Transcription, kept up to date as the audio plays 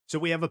So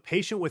we have a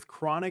patient with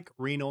chronic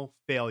renal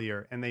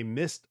failure and they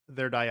missed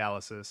their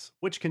dialysis.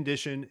 Which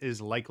condition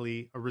is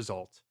likely a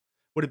result?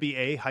 Would it be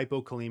A,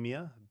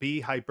 hypokalemia,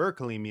 B,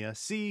 hyperkalemia,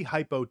 C,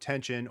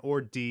 hypotension,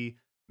 or D,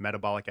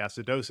 metabolic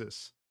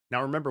acidosis?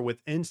 Now remember,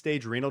 with end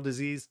stage renal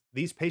disease,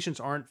 these patients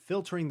aren't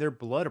filtering their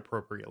blood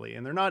appropriately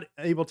and they're not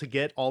able to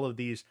get all of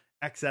these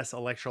excess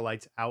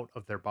electrolytes out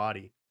of their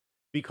body.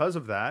 Because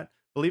of that,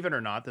 believe it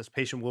or not, this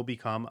patient will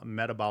become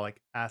metabolic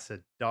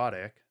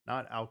acidotic,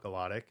 not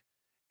alkalotic,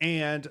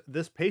 and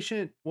this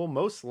patient will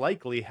most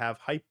likely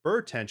have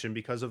hypertension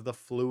because of the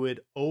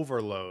fluid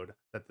overload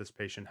that this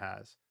patient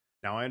has.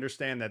 Now, I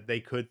understand that they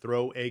could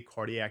throw a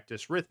cardiac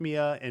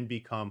dysrhythmia and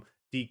become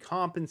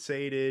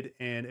decompensated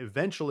and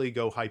eventually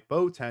go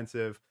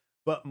hypotensive,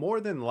 but more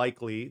than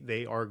likely,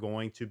 they are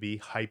going to be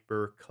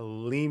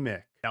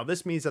hyperkalemic. Now,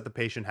 this means that the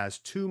patient has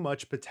too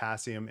much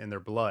potassium in their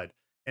blood,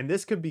 and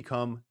this could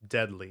become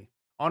deadly.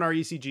 On our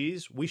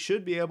ECGs, we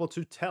should be able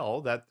to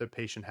tell that the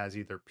patient has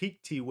either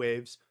peak T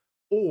waves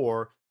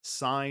or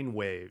sine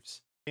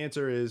waves?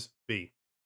 Answer is B.